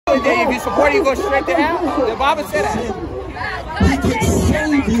if you support it, you go straight to hell. The Bible said that. He can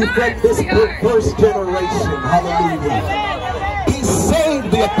save you from this perverse generation. Hallelujah. He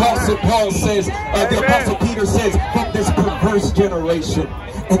saved, the Apostle Paul says, the Apostle Peter says, from this perverse generation.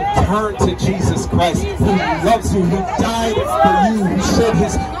 And turn to Jesus Christ, who loves you, who died for you, who shed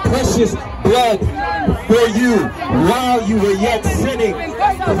his precious blood for you while you were yet sinning.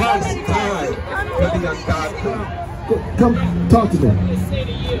 Christ died for the ungodly. Come talk to me.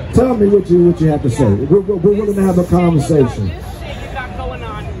 Tell me what you have to say. We're going to have a conversation.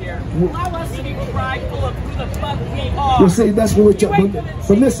 Well, see, that's what we're trying.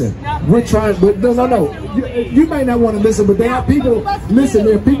 But listen, we're trying. But no. You may not want to listen, but there are people. Listen,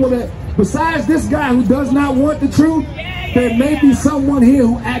 there are people that, besides this guy who does not want the truth, there may be someone here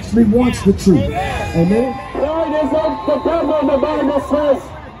who actually wants the truth. Amen. Lord, is not the problem the Bible says.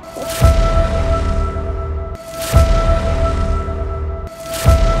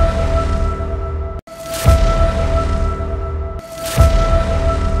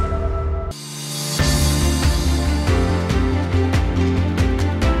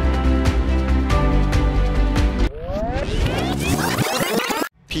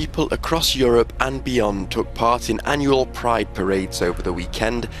 People across Europe and beyond took part in annual Pride parades over the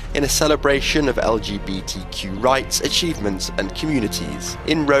weekend in a celebration of LGBTQ rights, achievements and communities.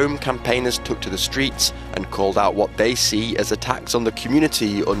 In Rome, campaigners took to the streets and called out what they see as attacks on the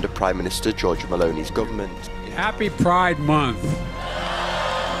community under Prime Minister Giorgia Meloni's government. Happy Pride Month.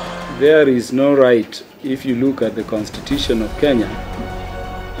 There is no right, if you look at the Constitution of Kenya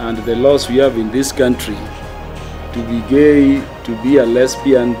and the laws we have in this country, to be gay, to be a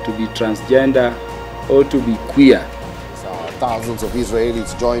lesbian, to be transgender, or to be queer. Thousands of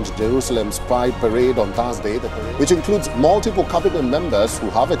Israelis joined Jerusalem's Pride Parade on Thursday, which includes multiple cabinet members who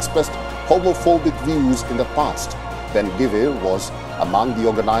have expressed homophobic views in the past. Ben Gvir was among the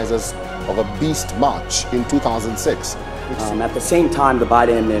organizers of a Beast March in 2006. At the same time, the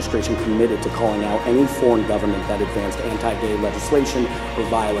Biden administration committed to calling out any foreign government that advanced anti-gay legislation or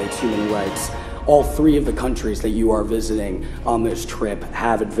violates human rights. All three of the countries that you are visiting on this trip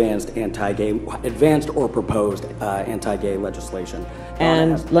have advanced or proposed anti-gay legislation.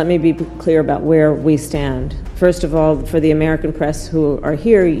 And let me be clear about where we stand. First of all, for the American press who are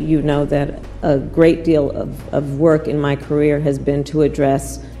here, you know that a great deal of work in my career has been to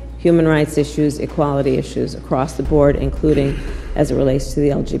address human rights issues, equality issues across the board, including as it relates to the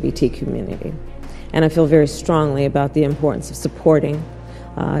LGBT community. And I feel very strongly about the importance of supporting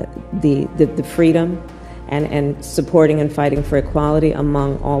the freedom and supporting and fighting for equality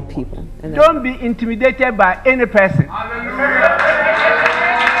among all people. And don't be intimidated by any person.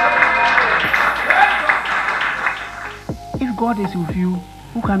 If God is with you,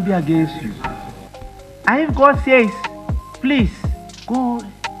 who can be against you? And if God says, please go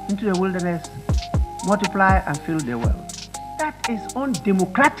into the wilderness, multiply and fill the world, that is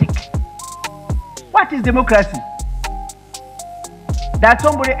undemocratic. What is democracy? That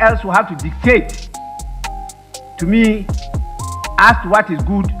somebody else will have to dictate to me as to what is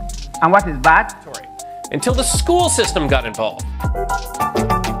good and what is bad. Until the school system got involved.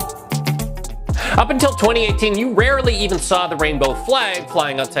 Up until 2018, you rarely even saw the rainbow flag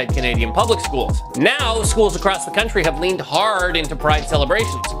flying outside Canadian public schools. Now, schools across the country have leaned hard into Pride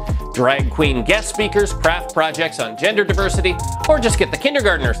celebrations. Drag queen guest speakers, craft projects on gender diversity, or just get the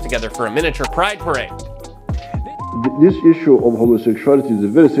kindergartners together for a miniature Pride parade. This issue of homosexuality is a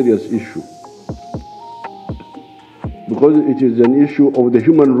very serious issue because it is an issue of the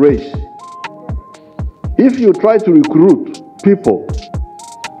human race. If you try to recruit people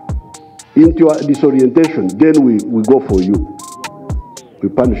into a disorientation, then we go for you. We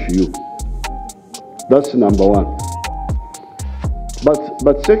punish you. That's number one.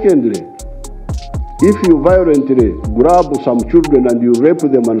 But secondly, if you violently grab some children and you rape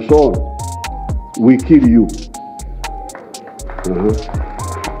them and so on, we kill you.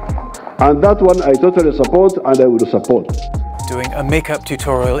 And that one I totally support and I will support. Doing a makeup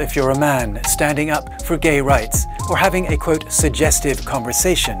tutorial if you're a man, standing up for gay rights, or having a, quote, suggestive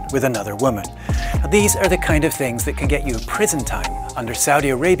conversation with another woman. Now, these are the kind of things that can get you prison time under Saudi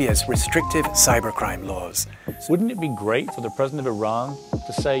Arabia's restrictive cybercrime laws. Wouldn't it be great for the president of Iran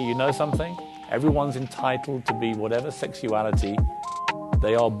to say, you know something? Everyone's entitled to be whatever sexuality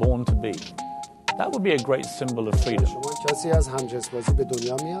they are born to be. That would be a great symbol of freedom.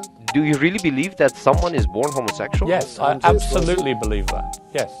 Do you really believe that someone is born homosexual? Yes, I absolutely believe that.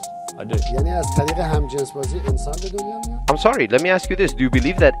 Yes, I do. I'm sorry, let me ask you this. Do you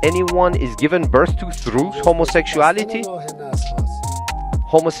believe that anyone is given birth to through homosexuality?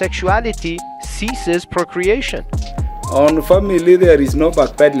 Homosexuality ceases procreation. On family, there is no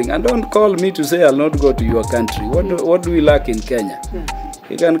backpedaling. And don't call me to say I'll not go to your country. What do we lack in Kenya?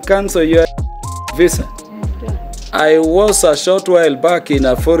 You can cancel your visa. I was a short while back in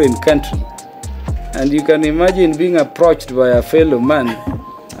a foreign country. And you can imagine being approached by a fellow man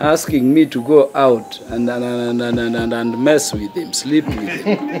asking me to go out and mess with him, sleep with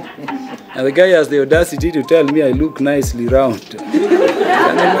him. And the guy has the audacity to tell me I look nicely round. Can you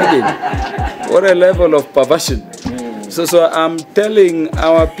imagine? What a level of perversion. So I'm telling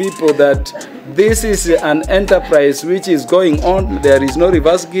our people that this is an enterprise which is going on. There is no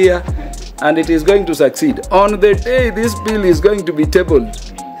reverse gear, and it is going to succeed. On the day this bill is going to be tabled,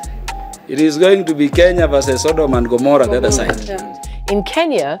 it is going to be Kenya versus Sodom and Gomorrah, the other side. In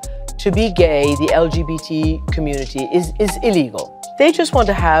Kenya, to be gay, the LGBT community is illegal. They just want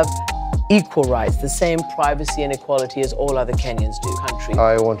to have equal rights, the same privacy and equality as all other Kenyans do. Country.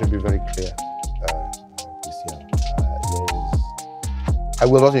 I want to be very clear. I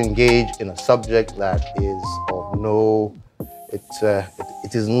will not engage in a subject that is of no,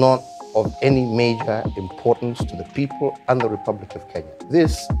 it is not of any major importance to the people and the Republic of Kenya.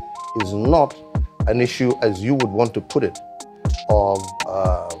 This is not an issue, as you would want to put it, of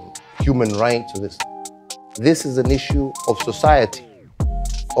human rights. This is an issue of society,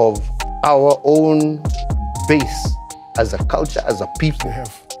 of our own base as a culture, as a people.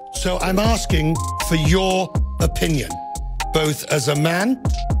 So I'm asking for your opinion, both as a man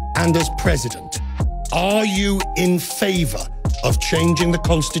and as president. Are you in favor of changing the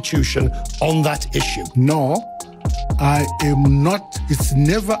constitution on that issue? No, I am not. It's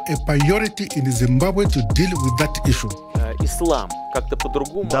never a priority in Zimbabwe to deal with that issue.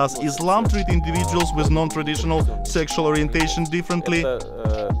 Does Islam treat individuals with non-traditional sexual orientation differently?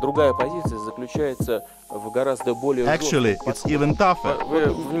 Actually, it's even tougher.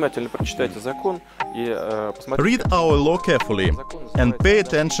 Read our law carefully and pay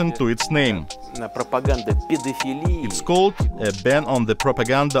attention to its name. It's called a ban on the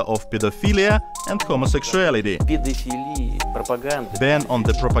propaganda of pedophilia and homosexuality. Ban on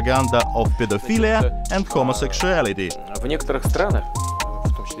the propaganda of pedophilia and homosexuality.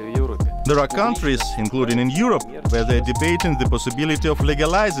 There are countries, including in Europe, where they're debating the possibility of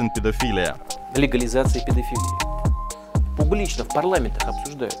legalizing pedophilia.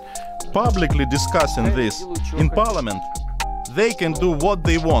 Publicly discussing this in parliament. They can do what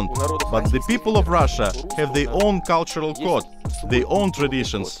they want, but the people of Russia have their own cultural code, their own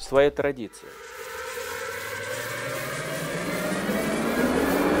traditions.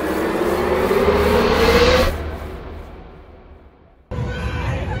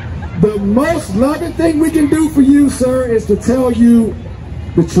 The most loving thing we can do for you, sir, is to tell you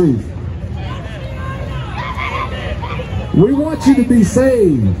the truth. We want you to be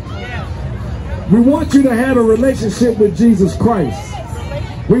saved. We want you to have a relationship with Jesus Christ.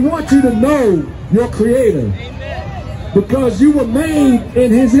 We want you to know your Creator, because you were made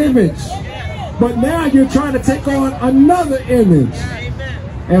in His image. But now you're trying to take on another image.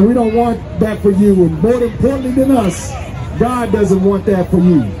 And we don't want that for you. And more importantly than us, God doesn't want that for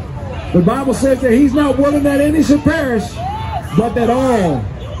you. The Bible says that He's not willing that any should perish, but that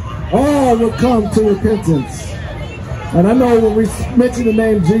all will come to repentance. And I know when we mention the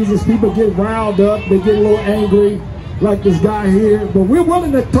name Jesus, people get riled up, they get a little angry, like this guy here. But we're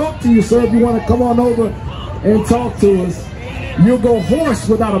willing to talk to you, sir, if you want to come on over and talk to us. You'll go hoarse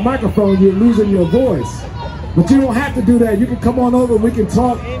without a microphone, you're losing your voice. But you don't have to do that. You can come on over, we can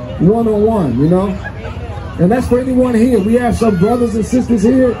talk one-on-one, you know? And that's for anyone here. We have some brothers and sisters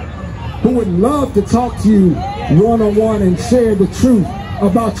here who would love to talk to you one-on-one and share the truth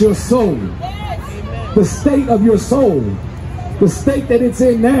about your soul. The state of your soul, the state that it's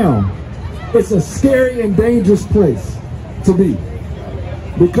in now. It's a scary and dangerous place to be.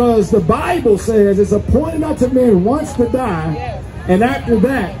 Because the Bible says it's appointed unto men once to die, and after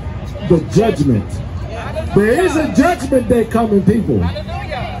that, the judgment. There is a judgment day coming, people.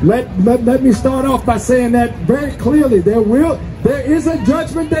 Let me start off by saying that very clearly. There is a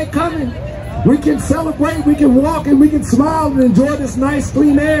judgment day coming. We can celebrate, we can walk, and we can smile and enjoy this nice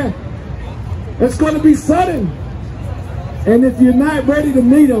clean air. It's going to be sudden. And if you're not ready to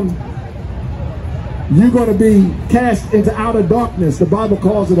meet Him, you're going to be cast into outer darkness. The Bible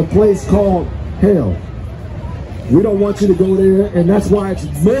calls it a place called hell. We don't want you to go there, and that's why it's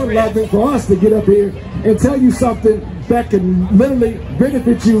more loving for us to get up here and tell you something that can literally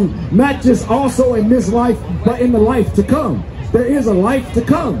benefit you, not just also in this life, but in the life to come. There is a life to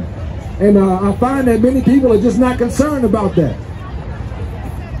come. And I find that many people are just not concerned about that.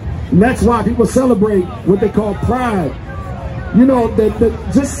 And that's why people celebrate what they call pride. You know,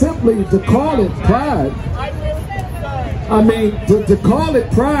 just simply to call it pride, I mean, to call it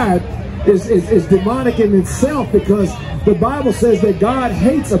pride is demonic in itself, because the Bible says that God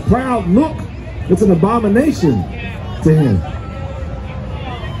hates a proud look. It's an abomination to him.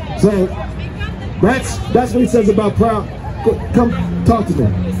 So that's what he says about proud. Come talk to me.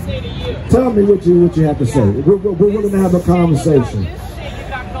 Tell me what you have to say. We're going to have a conversation.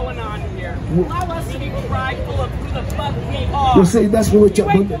 You see, that's what we're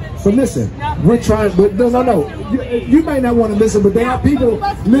trying. But listen, we're trying. But no. You may not want to listen, but there are people.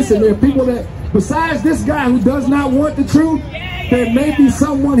 Listen, there are people that, besides this guy who does not want the truth, there may be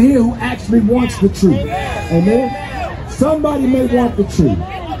someone here who actually wants the truth. Amen. Somebody may want the truth.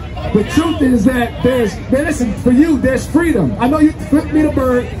 The truth is that listen, for you, there's freedom. I know you flipped me the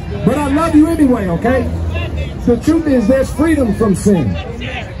bird, but I love you anyway, okay? The truth is there's freedom from sin.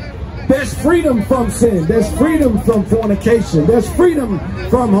 There's freedom from sin. There's freedom from fornication. There's freedom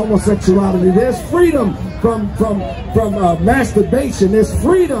from homosexuality. There's freedom from masturbation. There's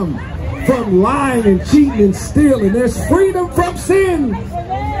freedom from lying and cheating and stealing. There's freedom from sin.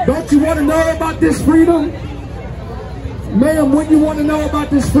 Don't you want to know about this freedom? Ma'am, wouldn't you want to know about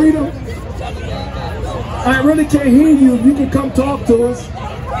this freedom? I really can't hear you. If you can come talk to us.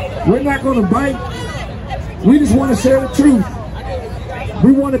 We're not going to bite. We just want to share the truth.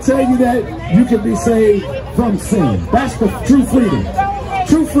 We want to tell you that you can be saved from sin. That's the true freedom.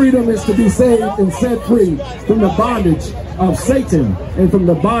 True freedom is to be saved and set free from the bondage of Satan and from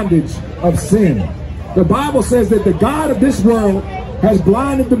the bondage of sin. The Bible says that the God of this world has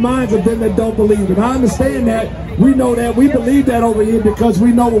blinded the minds of them that don't believe. And I understand that. We know that. We believe that over here because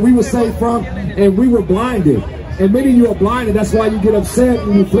we know what we were saved from, and we were blinded. And many of you are blinded. That's why you get upset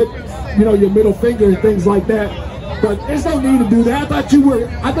and you flip, your middle finger and things like that. But there's no need to do that.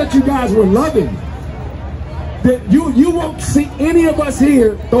 I thought you guys were loving. That you won't see any of us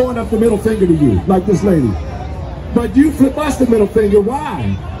here throwing up the middle finger to you, like this lady. But you flip us the middle finger.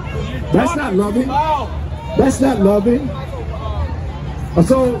 Why? That's not loving. That's not loving.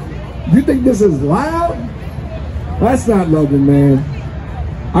 So, you think this is loud? That's not loving, man.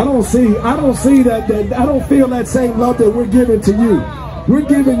 I don't see that I don't feel that same love that we're giving to you. We're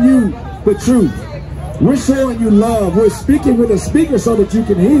giving you the truth. We're showing you love. We're speaking with a speaker so that you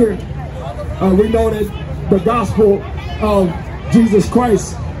can hear. We know that the gospel of Jesus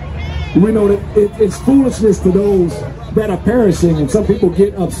Christ, we know that it's foolishness to those that are perishing, and some people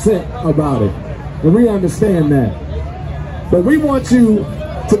get upset about it. And we understand that. But we want you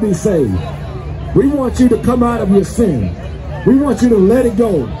to be saved. We want you to come out of your sin. We want you to let it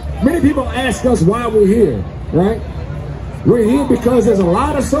go. Many people ask us why we're here, right? We're here because there's a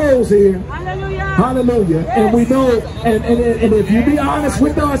lot of souls here. Hallelujah. And we know, and if you be honest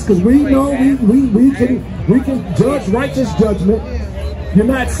with us, because we know we can judge righteous judgment. You're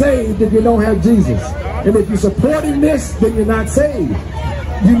not saved if you don't have Jesus. And if you're supporting this, then you're not saved.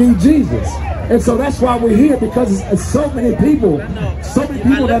 You need Jesus. And so that's why we're here, because it's so many people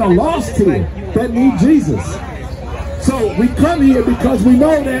that are lost here that need Jesus. So we come here because we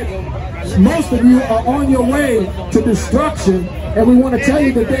know that most of you are on your way to destruction, and we want to tell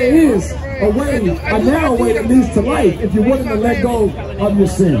you that there is a narrow way that leads to life if you're willing to let go of your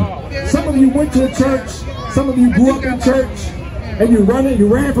sin. Some of you went to a church, some of you grew up in church, and you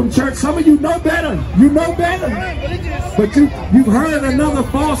ran from church. Some of you know better. You know better. But you've heard another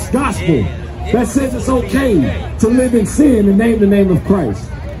false gospel that says it's okay to live in sin and name the name of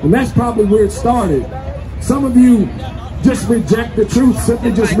Christ. And that's probably where it started. Some of you just reject the truth,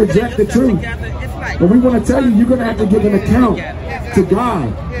 simply just reject the truth. But we want to tell you, you're going to have to give an account to God,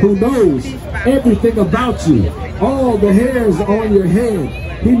 who knows everything about you. All the hairs on your head.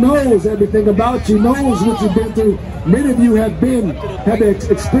 He knows everything about you, knows what you've been through. Many of you have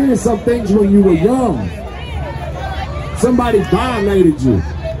experienced some things when you were young. Somebody violated you.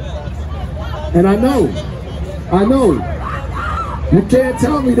 And I know. You can't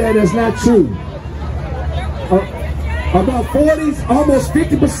tell me that it's not true. About 40s, almost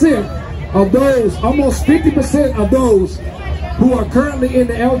 50% of those who are currently in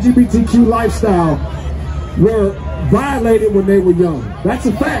the LGBTQ lifestyle were violated when they were young. That's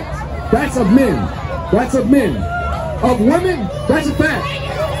a fact. That's of men. That's of men. Of women, that's a fact.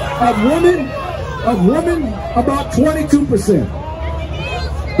 Of women, about 22%.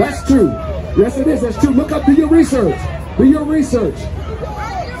 That's true. Yes, it is. That's true. Look up, do your research. Do your research.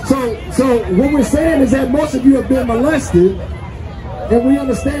 So what we're saying is that most of you have been molested, and we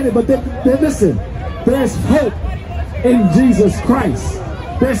understand it, but then listen, there's hope in Jesus Christ.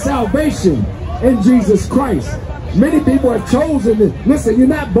 There's salvation in Jesus Christ. Many people have chosen this. Listen, you're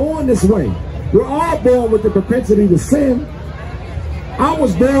not born this way. We're all born with the propensity to sin. I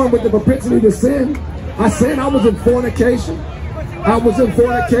was born with the propensity to sin. I said I was in fornication. I was in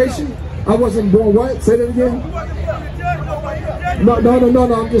fornication. I wasn't doing what? Say that again. No.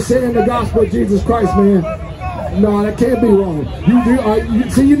 I'm just saying the gospel of Jesus Christ, man. No, that can't be wrong.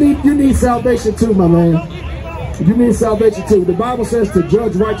 You need salvation too, my man. You need salvation too. The Bible says to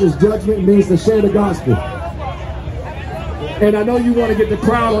judge righteous judgment means to share the gospel. And I know you want to get the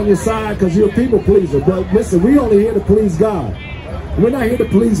crowd on your side because you're a people pleaser. But listen, we only here to please God. We're not here to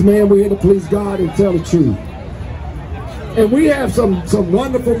please man. We're here to please God and tell the truth. And we have some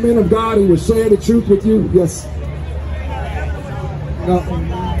wonderful men of God who will share the truth with you. Yes.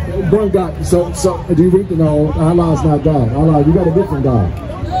 One God. So do you read? No, Allah is not God. Allah, you got a different God.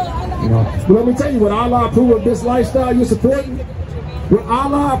 You know. But let me tell you, would Allah approve of this lifestyle you're supporting? Would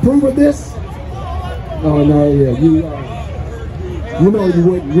Allah approve of this? Oh no, yeah, you know you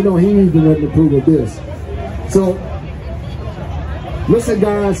wouldn't. You know he even wouldn't approve of this. So listen,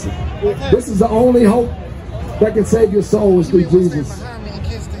 guys, this is the only hope that can save your souls through Jesus.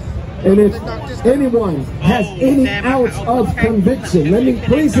 And if anyone has any ounce of conviction, let me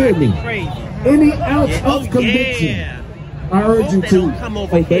please hear me. Any ounce of conviction, I urge you to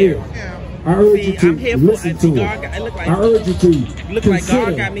obey it. I urge you to listen to it. I urge you to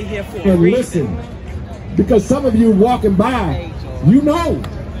consider and listen. Because some of you walking by, you know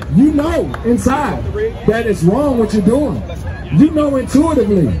inside that it's wrong what you're doing. You know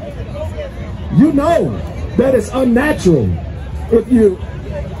intuitively. You know that it's unnatural if you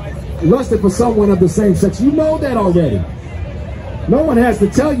lusted for someone of the same sex. You know that already. No one has to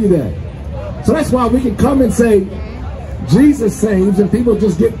tell you that. So that's why we can come and say Jesus saves and people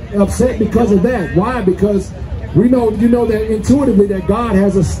just get upset because of that. Why? Because you know that intuitively that God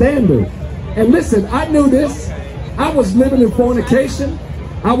has a standard. And listen, I knew this. I was living in fornication.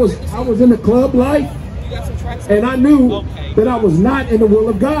 I was in the club life. And I knew that I was not in the will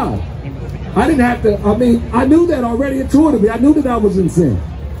of God. I didn't have to, I knew that already intuitively. I knew that I was in sin.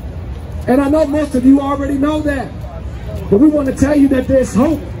 And I know most of you already know that. But we want to tell you that there's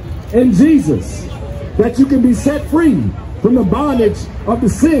hope in Jesus. That you can be set free from the bondage of the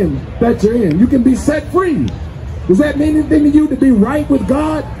sin that you're in. You can be set free. Does that mean anything to you to be right with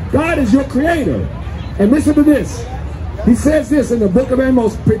God? God is your creator. And listen to this. He says this in the book of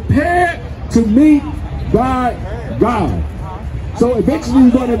Amos, prepare to meet God. So eventually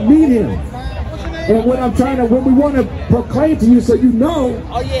you're going to meet him. And what we want to proclaim to you so you know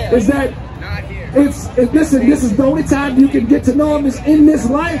is that listen, this is the only time you can get to know him is in this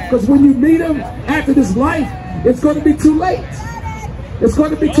life. Because when you meet him after this life, it's going to be too late. It's going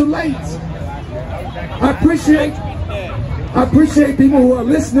to be too late. I appreciate people who are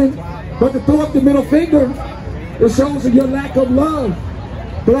listening, but to throw up the middle finger, it shows your lack of love.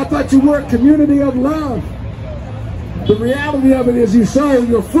 But I thought you were a community of love. The reality of it is you show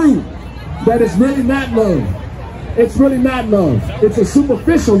your fruit that it's really not love. It's really not love. It's a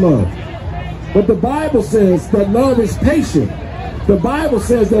superficial love. But the Bible says that love is patient. The Bible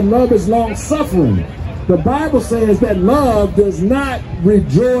says that love is long-suffering. The Bible says that love does not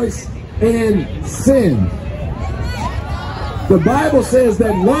rejoice in sin. The Bible says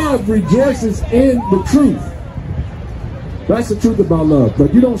that love rejoices in the truth. That's the truth about love.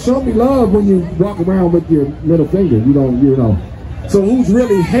 But you don't show me love when you walk around with your middle finger. You know. So who's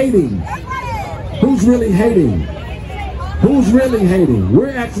really hating? Who's really hating? Who's really hating?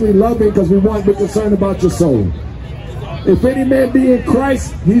 We're actually loving because we're concerned about your soul. If any man be in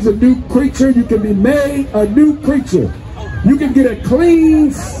Christ, he's a new creature. You can be made a new creature. You can get a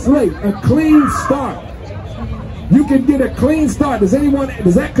clean slate, a clean start. You can get a clean start. Does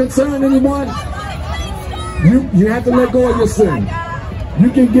that concern anyone? You have to let go of your sin. You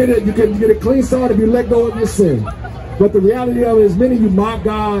can get a clean start if you let go of your sin. But the reality of it is many of you mock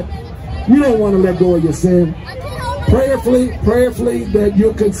God. You don't want to let go of your sin. Prayerfully that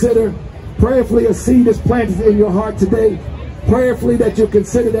you'll consider, prayerfully a seed is planted in your heart today. Prayerfully that you'll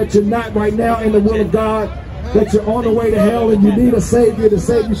consider that you're not right now in the will of God, that you're on the way to hell and you need a Savior to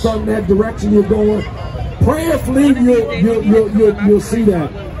save you from that direction you're going. Prayerfully you'll see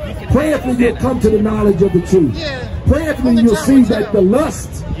that. Prayerfully you'll come to the knowledge of the truth. Prayerfully you'll see that the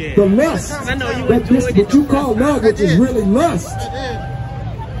lust, that you call love, which is really lust,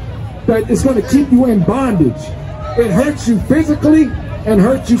 that it's going to keep you in bondage. It hurts you physically and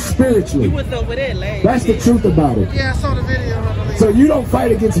hurts you spiritually. That's the truth about it. Yeah, I saw the video. So you don't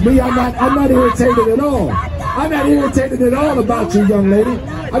fight against me. I'm not irritated at all. I'm not irritated at all about you, young lady.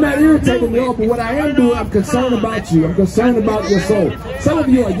 I'm not irritated at all, but what I am doing, I'm concerned about you. I'm concerned about your soul. Some of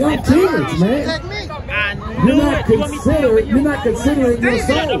you are young kids, man. You're not considering your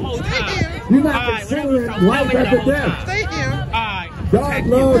soul. You're not considering life after death. God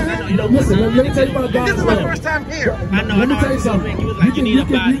loves. Listen, let me tell you about God's love. This is my first time here. Let me tell you something. You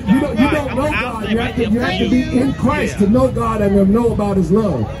don't know God. You have to be in Christ to know God and to know about His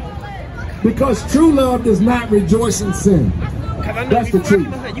love. Because true love does not rejoice in sin. That's the truth.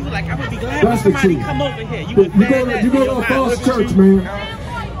 That's the truth. You go to a false church, man.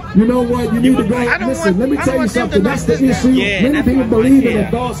 You know what? You need to go. Listen, let me tell you something. That's the issue. Many people believe in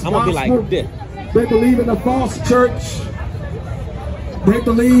a false gospel. They believe in a false church. They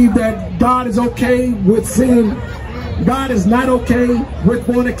believe that God is okay with sin. God is not okay with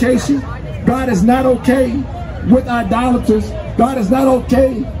fornication. God is not okay with idolaters. God is not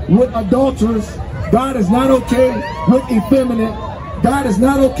okay with adulterers. God is not okay with effeminate. God is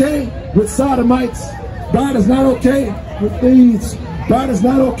not okay with sodomites. God is not okay with thieves. God is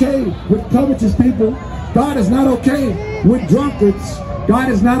not okay with covetous people. God is not okay with drunkards. God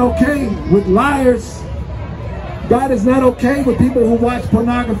is not okay with liars. God is not okay with people who watch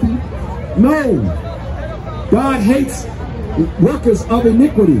pornography. No. God hates workers of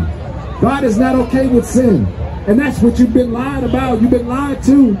iniquity. God is not okay with sin. And that's what you've been lied about. You've been lied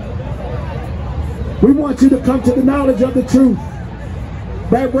to. We want you to come to the knowledge of the truth.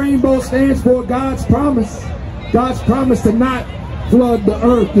 That rainbow stands for God's promise. God's promise to not flood the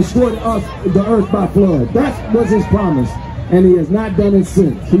earth, destroy the earth by flood. That was His promise. And He has not done it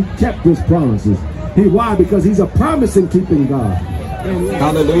since. He kept His promises. Why? Because He's a promise-keeping God.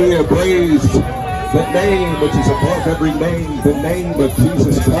 Hallelujah. Praise the name which is above every name, the name of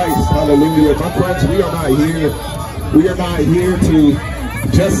Jesus Christ. Hallelujah. My friends, we are not here to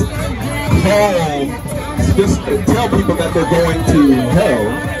just tell people that they're going to hell,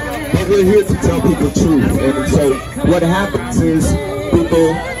 but we're here to tell people truth. And so what happens is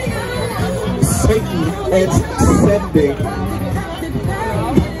Satan is sending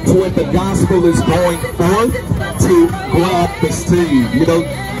to when the gospel is going forth to grab the seed. You know,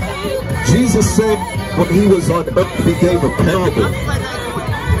 Jesus said when He was on earth, He gave a parable.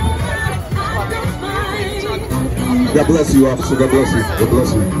 God bless you, officer. God bless you. God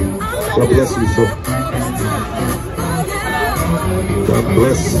bless you. God bless you, sir. God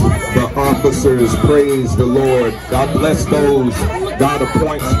bless the officers. Praise the Lord. God bless those God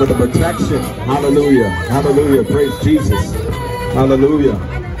appoints for the protection. Hallelujah. Hallelujah. Praise Jesus. Hallelujah.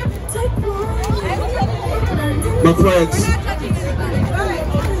 My friends,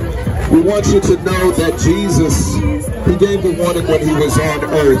 we want you to know that Jesus, He gave the warning when He was on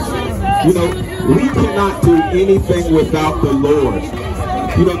earth. You know, we cannot do anything without the Lord.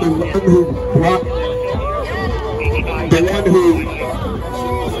 You know,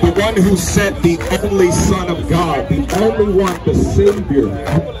 the one who sent the only Son of God, the only one, the Savior,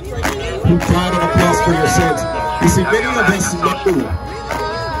 who died on the cross for your sins. You see, many of us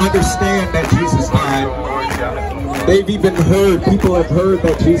understand that Jesus died. They've even heard, people have heard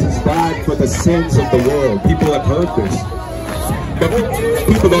that Jesus died for the sins of the world. People have heard this. But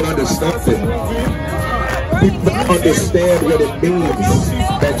people don't understand it. People don't understand what it means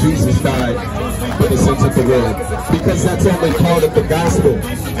that Jesus died for the sins of the world. Because that's only part of the gospel.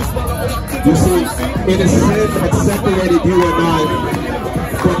 You see, it is sin that separated you and I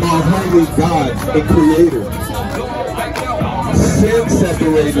from our holy God and Creator. Sin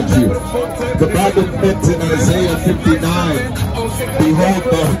separated you. The Bible says in Isaiah 59, behold,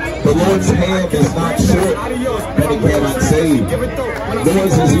 the Lord's hand is not short that it cannot save, nor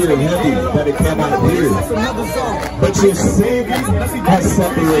is His ear heavy that it cannot hear. But your sin has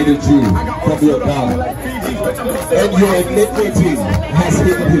separated you from your God, and your iniquity has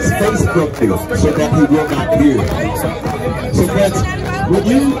hidden His face from you so that He will not hear. So friends, when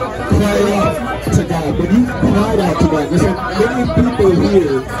you cry out to God, when you cried out to God, listen, many people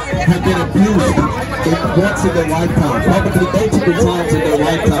here have been abused once in their lifetime, probably multiple times in their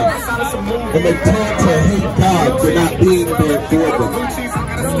lifetime, and they've taught to hate God for not being there for them.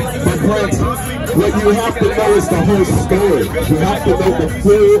 But friends, what you have to know is the whole story. You have to know the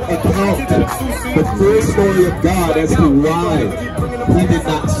full account, the full story of God as to why He did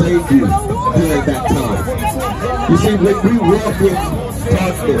not save you during that time. You see, when we walk in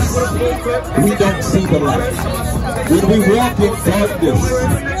darkness, we don't see the light. When we walk in darkness,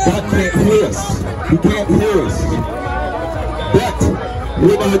 God can't hear us. He can't hear us. But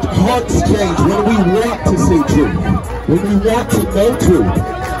when our hearts change, when we want to see truth, when we want to know truth,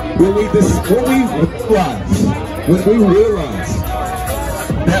 when we realize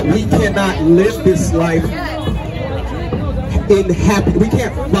that we cannot live this life in happiness, we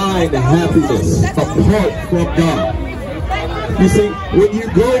can't find happiness apart from God. You see, when you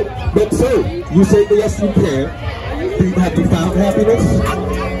go, but sir, you say yes you can. Do you have to find happiness?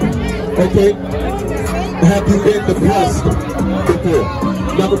 Okay. Have you been depressed before?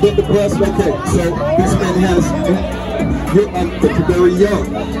 Never been depressed? Okay, so this man has, you're very young.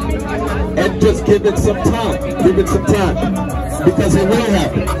 And just give it some time. Give it some time. Because it will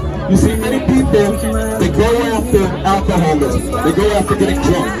happen. You see, many people, they go after alcoholism. They go after getting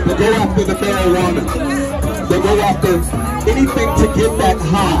drunk. They go after the marijuana. They go after anything to get that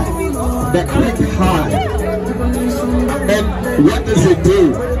high, that quick high. And what does it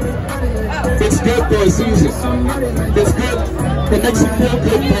do? It's good for a season. It's good. It makes you feel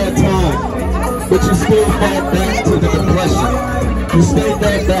good for a time. But you still fall back to the depression. You still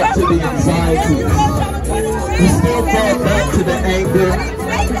fall back to the anxieties. You still fall back to the anger,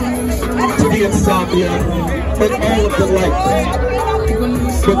 to the insomnia, and all of the like.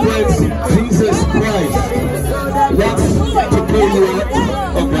 But friends, Jesus Christ wants to pull you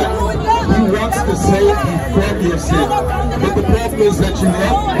out of that. He wants to save you from your sin. But the problem is that you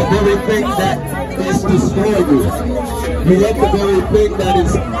love the very thing that is destroying you. You love the very thing that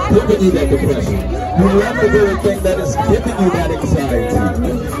is giving you that depression. You love the very thing that is giving you that anxiety.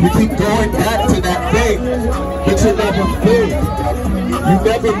 You keep going back to that thing, but you're never filled. You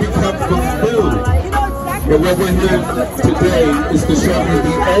never become fulfilled. And what we're here today is to show you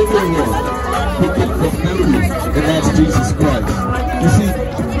the only one who can fulfill you, and that's Jesus Christ. You see,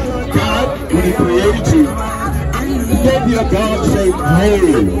 God, when He created you, He gave you a God-shaped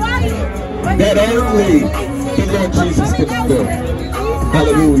hole that only the Lord Jesus can fill.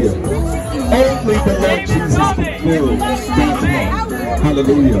 Hallelujah. Only the Lord Jesus can fill God's heart.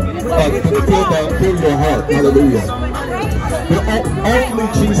 Hallelujah. Fill your heart. Hallelujah. But only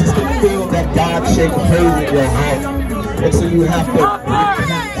Jesus can fill that God-shaped hole in your heart. And so you have to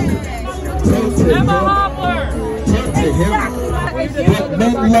turn to Him. But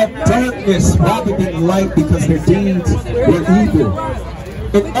men love darkness rather than light because their deeds were evil.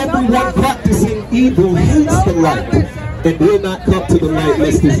 And everyone practicing evil hates the light and will not come to the light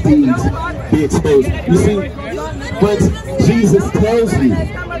lest his deeds be exposed. You see, friends, Jesus tells you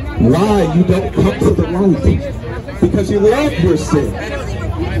why you don't come to the light. Because you love your sin.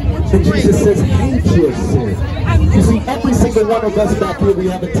 And Jesus says, hate your sin. You see, every single one of us back here, we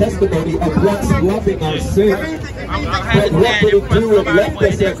have a testimony of once loving our sin. But what did it do? It left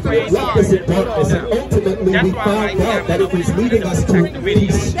us in darkness. And ultimately, we found out that it was leading us to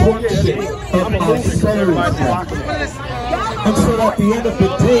destruction of our souls. And so at the end of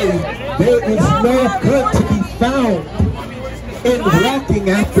the day, there is no good to be found in walking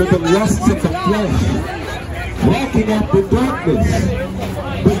after the lusts of the flesh. Walking after darkness.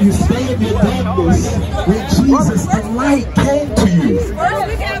 But you stay in your darkness when Jesus, the light, came to you.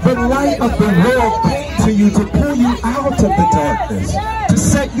 The light of the world came to you to pull you out of the darkness, to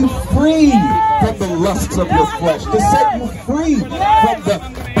set you free from the lusts of your flesh, to set you free from the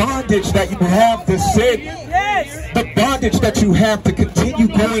bondage that you have to sin, the bondage that you have to continue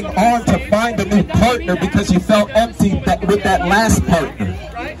going on to find a new partner because you felt empty with that last partner.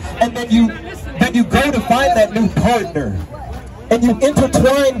 And then you go to find that new partner, and you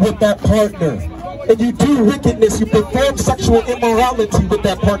intertwine with that partner, and you do wickedness, you perform sexual immorality with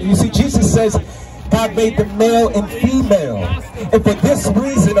that partner. You see, Jesus says, God made them male and female, and for this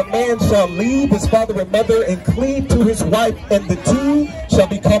reason a man shall leave his father and mother and cleave to his wife, and the two shall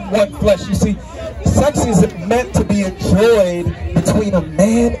become one flesh. You see, sex isn't meant to be enjoyed between a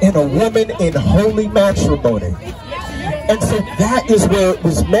man and a woman in holy matrimony. And so that is where it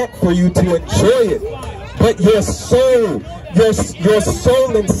was meant for you to enjoy it. But your soul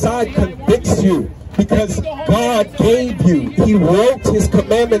inside convicts you because God gave you. He wrote His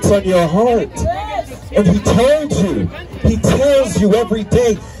commandments on your heart. And He told you. He tells you every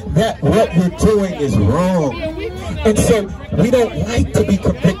day that what you're doing is wrong. And so we don't like to be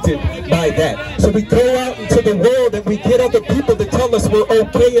convicted by that. So we go out into the world and we get other people to tell us we're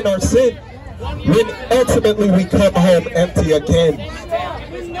okay in our sin. When ultimately we come home empty again.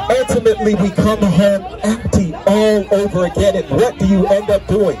 Ultimately we come home empty all over again. And what do you end up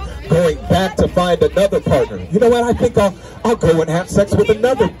doing? Going back to find another partner. You know what? I think I'll go and have sex with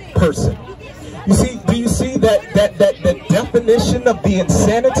another person. You see, do you see that the definition of the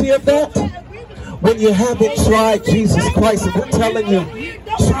insanity of that? When you haven't tried Jesus Christ, and we're telling you,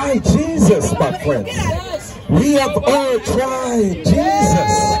 try Jesus, my friends. We have all tried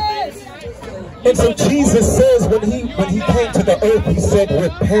Jesus. And so Jesus says when he came to the earth, He said,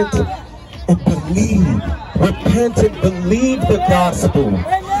 repent and believe. Repent and believe the gospel.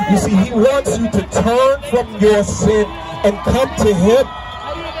 You see, He wants you to turn from your sin and come to Him.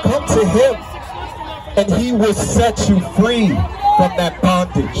 Come to Him. And He will set you free from that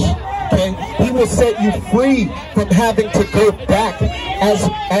bondage. Okay? He will set you free from having to go back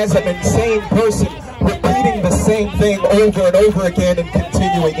as an insane person, repeat same thing over and over again and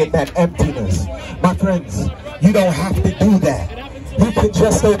continuing in that emptiness. My friends, you don't have to do that. You can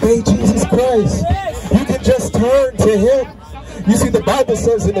just obey Jesus Christ. You can just turn to him. You see, the Bible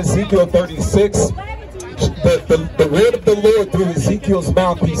says in Ezekiel 36, the word of the Lord through Ezekiel's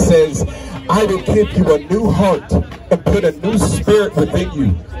mouth, he says, I will give you a new heart and put a new spirit within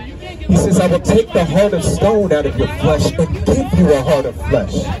you. He says, I will take the heart of stone out of your flesh and give you a heart of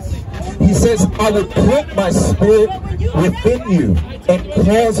flesh. He says, I will put my spirit within you and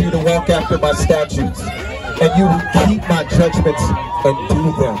cause you to walk after my statutes. And you will keep my judgments and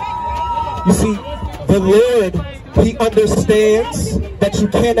do them. You see, the Lord, he understands that you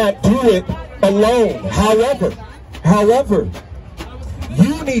cannot do it alone. However,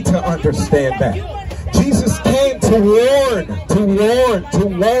 you need to understand that. Jesus came to warn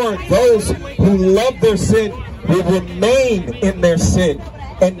those who love their sin will remain in their sin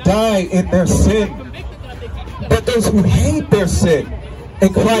and die in their sin. But those who hate their sin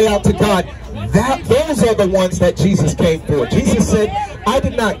and cry out to God, those are the ones that Jesus came for. Jesus said, I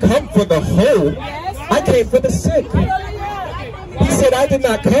did not come for the whole, I came for the sick. He said, I did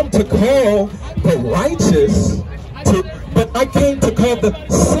not come to call the righteous, but I came to call the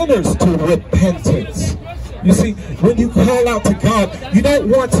sinners to repentance. You see, when you call out to God, you don't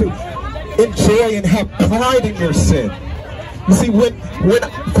want to enjoy and have pride in your sin. You see,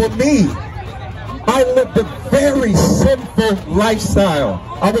 for me, I lived a very sinful lifestyle.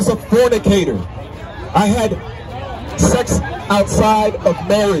 I was a fornicator. I had sex outside of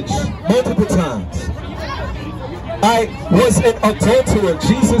marriage multiple times. I was an adulterer.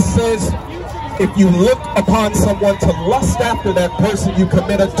 Jesus says, if you look upon someone to lust after that person, you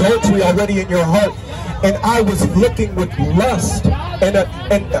commit adultery already in your heart. And I was looking with lust and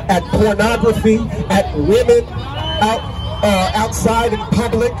at pornography, at women outside in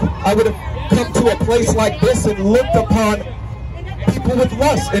public. I would have come to a place like this and looked upon people with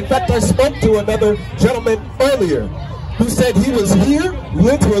lust. In fact, I spoke to another gentleman earlier who said he was here,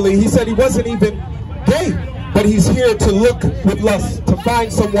 literally, he said he wasn't even gay, but he's here to look with lust, to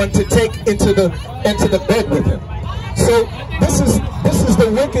find someone to take into the bed with him. So this is the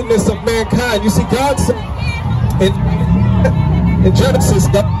wickedness of mankind. You see, God said in Genesis,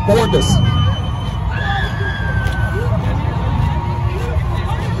 God warned us.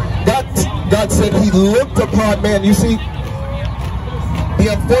 God said he looked upon man. You see,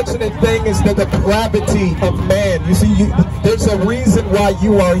 the unfortunate thing is the depravity of man. You see, there's a reason why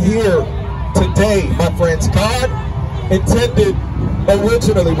you are here today, my friends. God intended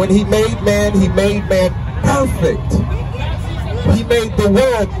originally, when he made man perfect. He made the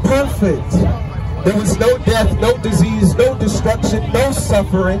world perfect. There was no death, no disease, no destruction, no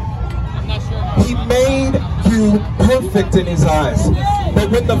suffering. He made you perfect in his eyes. But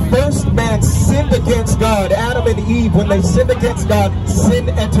when the first man sinned against God, Adam and Eve, when they sinned against God, sin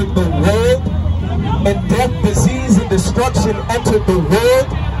entered the world, and death, disease, and destruction entered the world,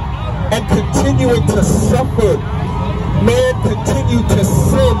 and continuing to suffer, man continued to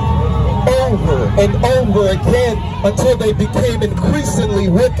sin over and over again until they became increasingly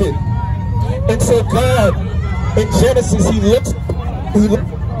wicked. And so God, in Genesis, he looks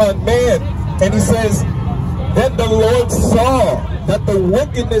on man, and he says, then the Lord saw that the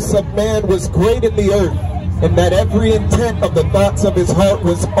wickedness of man was great in the earth, and that every intent of the thoughts of his heart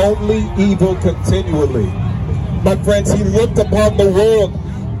was only evil continually. My friends, he looked upon the world,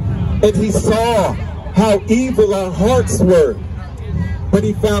 and he saw how evil our hearts were. But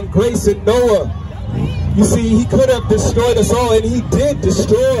he found grace in Noah. You see, he could have destroyed us all, and he did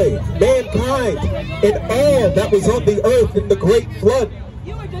destroy mankind and all that was on the earth in the great flood.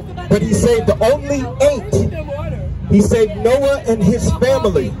 But he saved only 8. He saved Noah and his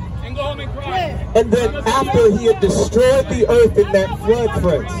family. And then after he had destroyed the earth in that flood,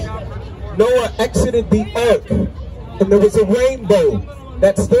 friends, Noah exited the ark, and there was a rainbow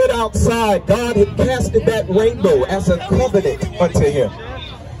that stood outside. God had casted that rainbow as a covenant unto him,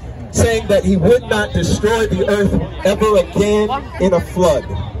 saying that he would not destroy the earth ever again in a flood.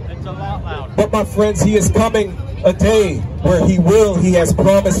 But my friends, he is coming a day where he has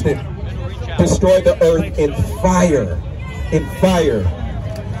promised it, destroy the earth in fire, in fire.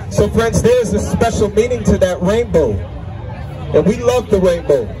 So friends, there is a special meaning to that rainbow, and we love the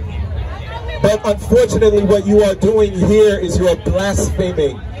rainbow. But unfortunately, what you are doing here is you are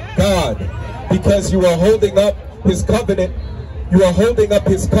blaspheming God, because you are holding up his covenant. You are holding up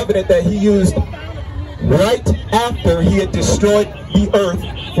his covenant that he used right after he had destroyed the earth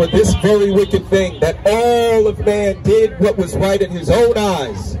for this very wicked thing, that all of man did what was right in his own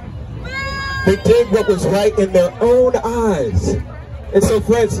eyes. They did what was right in their own eyes. And so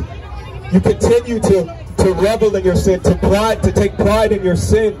friends, you continue to to revel in your sin, to take pride in your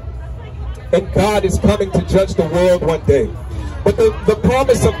sin. And God is coming to judge the world one day. But the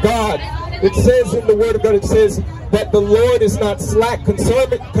promise of God, it says in the Word of God, it says that the Lord is not slack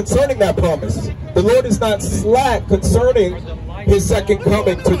concerning that promise. The Lord is not slack concerning his second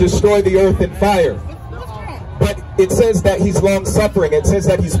coming to destroy the earth in fire. But it says that he's long-suffering. It says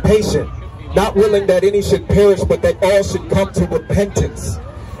that he's patient, not willing that any should perish, but that all should come to repentance.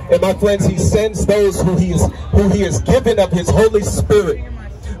 And my friends, he sends those who he has given of his Holy Spirit,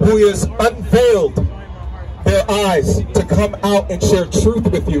 who he has unveiled their eyes to come out and share truth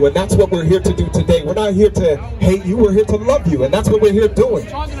with you. And that's what we're here to do today. We're not here to hate you, we're here to love you. And that's what we're here doing.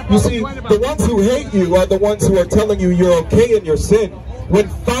 You see, the ones who hate you are the ones who are telling you you're okay in your sin when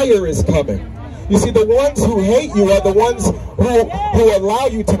fire is coming. You see, the ones who hate you are the ones who allow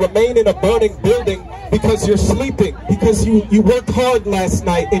you to remain in a burning building because you're sleeping, because you worked hard last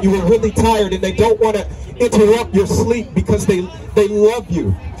night and you were really tired, and they don't want to interrupt your sleep because they love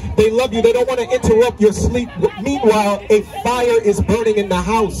you. They love you. They don't want to interrupt your sleep. Meanwhile, a fire is burning in the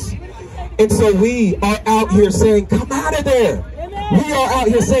house. And so we are out here saying, come out of there. We are out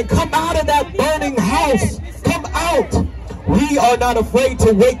here saying, come out of that burning house. Come out. We are not afraid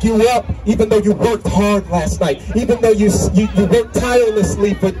to wake you up, even though you worked hard last night, even though you worked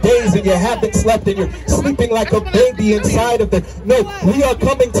tirelessly for days and you haven't slept and you're sleeping like a baby inside of the... No, we are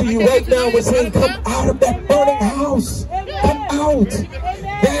coming to you right now. We're saying, come out of that burning house. Come out.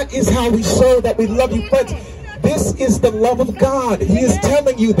 That is how we show that we love you, friends. This is the love of God. He is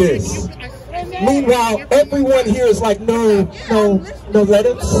telling you this. Meanwhile, everyone here is like, no, let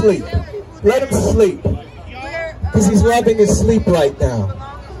him sleep. Let him sleep. Because he's loving his sleep right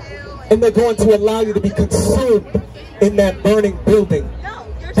now. And they're going to allow you to be consumed in that burning building.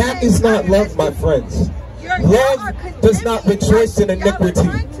 That is not love, my friends. Love does not rejoice in iniquity,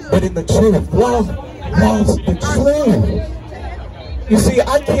 but in the truth. Love loves the truth. You see,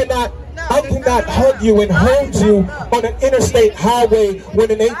 I cannot hug you and hold you on an interstate highway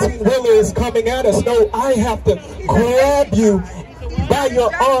when an 18-wheeler is coming at us. No, I have to grab you by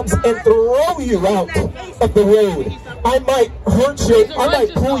your arms and throw you out of the road. I might hurt you. I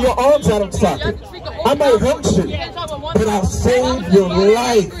might pull your arms out of socket. I might hurt you, but I'll save your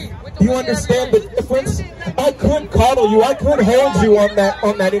life. Do you understand the difference? I could coddle you. I could hold you on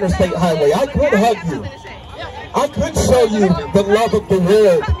that interstate highway. I could hug you. I could show you the love of the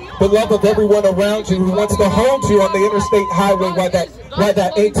world, the love of everyone around you who wants to hold you on the interstate highway while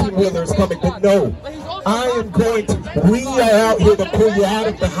that 18-wheeler is coming. But no, I am going to, we are out here to pull you out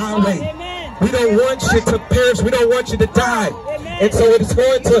of the highway. We don't want you to perish. We don't want you to die. And so it's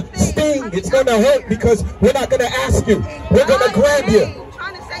going to sting. It's going to hurt because we're not going to ask you. We're going to grab you.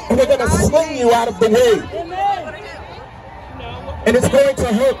 And we're going to sling you out of the way. And it's going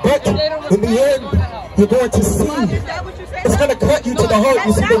to hurt, but in the end, you're going to see. It's going to cut you to the heart.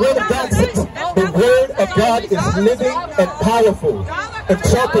 You see, the Word of God says, the Word of God is living and powerful and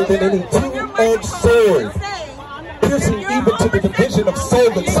sharper than any two-edged sword, piercing even to the division of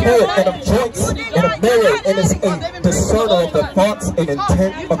soul and spirit and of joints and of marrow, and is a discerner of the thoughts and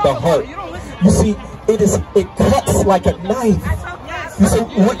intent of the heart. You see, it cuts like a knife. You see,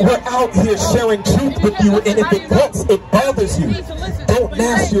 we're out here sharing truth with you, and if it cuts, it bothers you. Don't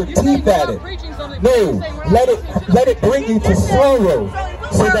gnash your teeth at it. No, let it bring you to sorrow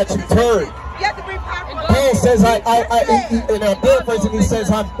so that you turn. Paul says, in our paraphrasing, he says,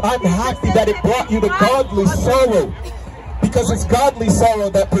 I'm happy that it brought you to godly sorrow, because it's godly sorrow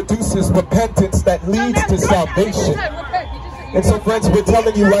that produces repentance that leads to salvation. And so, friends, we're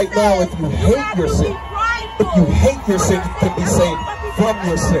telling you right now, if you hate your sin, you can be saved from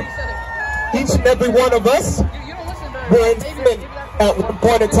your sin. Each and every one of us were in sin at one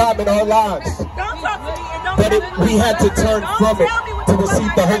point in time in our lives, but we had to turn from it to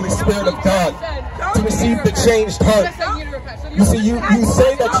receive the Holy Spirit of God, to receive the changed heart. You see, you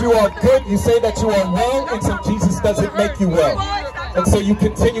say that you are good, you say that you are well, and so Jesus doesn't make you well. And so you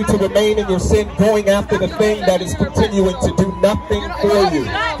continue to remain in your sin, going after the thing that is continuing to do nothing for you.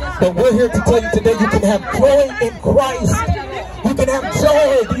 But we're here to tell you today, you can have joy in Christ. You can have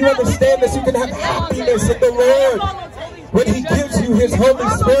joy. Do you understand this? You can have happiness in the Lord when He gives you His Holy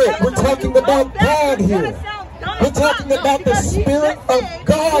Spirit. We're talking about God here. We're talking about the Spirit of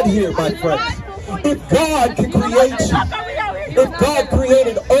God here, my friends. If God can create you, if God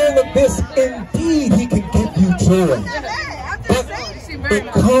created all of this, indeed He can give you joy. But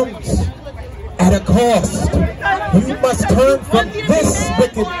it comes at a cost. You must turn from this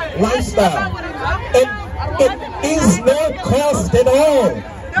wicked lifestyle. And it is no cost at all.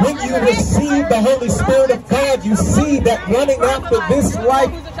 When you receive the Holy Spirit of God, you see that running after this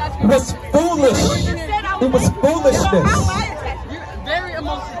life was foolish. It was foolishness.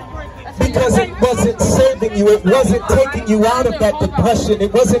 Because it wasn't saving you. It wasn't taking you out of that depression.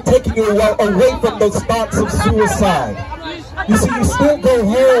 It wasn't taking you away from those thoughts of suicide. You see, you still go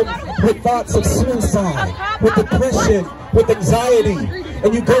home with thoughts of suicide, with depression, with anxiety,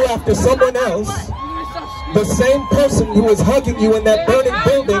 and you go after someone else. The same person who is hugging you in that burning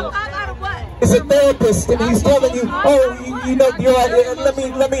building is a therapist, and he's telling you, oh, you know,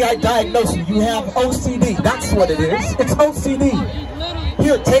 let me diagnose you. You have OCD. That's what it is. It's OCD.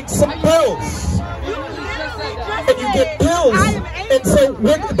 Here, take some pills. And you get pills. And so,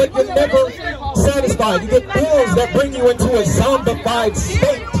 but you're never satisfied. You get pills that bring you into a zombified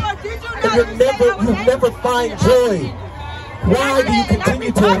state. And you never find joy. Why do you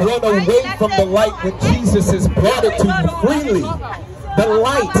continue to run away from the light when Jesus has brought it to you freely? The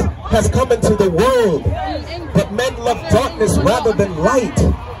light has come into the world, but men love darkness rather than light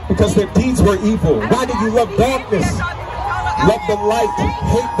because their deeds were evil. Why do you love darkness? Love the light,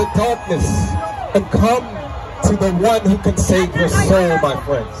 hate the darkness, and come to the one who can save your soul, my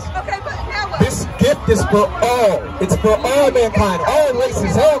friends. This gift is for all. It's for all mankind, all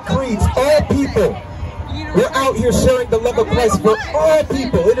races, all creeds, all people. We're out here sharing the love of Christ for all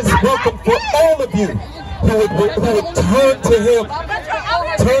people. It is welcome for all of you who would turn to Him,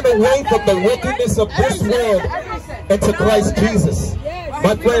 turn away from the wickedness of this world and to Christ Jesus.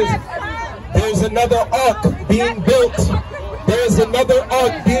 My friends, there's another ark being built. There's another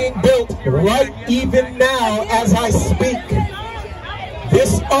ark being built right even now as I speak.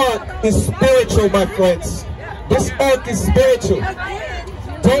 This ark is spiritual, my friends. This ark is spiritual.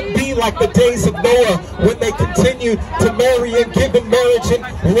 Don't be like the days of Noah when they continued to marry and give in marriage and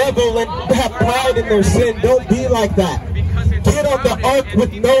revel and have pride in their sin. Don't be like that. Get on the ark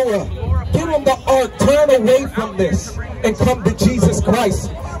with Noah. Get on the ark. Turn away from this and come to Jesus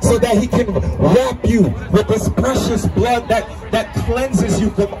Christ so that He can wrap you with this precious blood that cleanses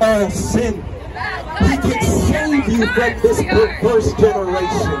you from all sin. He can save you from this perverse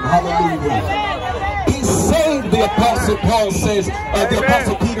generation. Hallelujah. Saved, the Apostle Paul says, the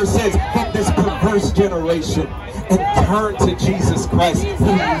Apostle Peter says, from this perverse generation, and turn to Jesus Christ, who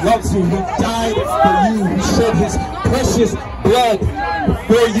loves you, who died for you, who shed His precious blood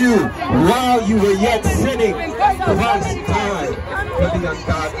for you while you were yet sinning. Christ died for the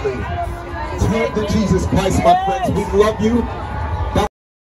ungodly. Turn to Jesus Christ, my friends. We love you.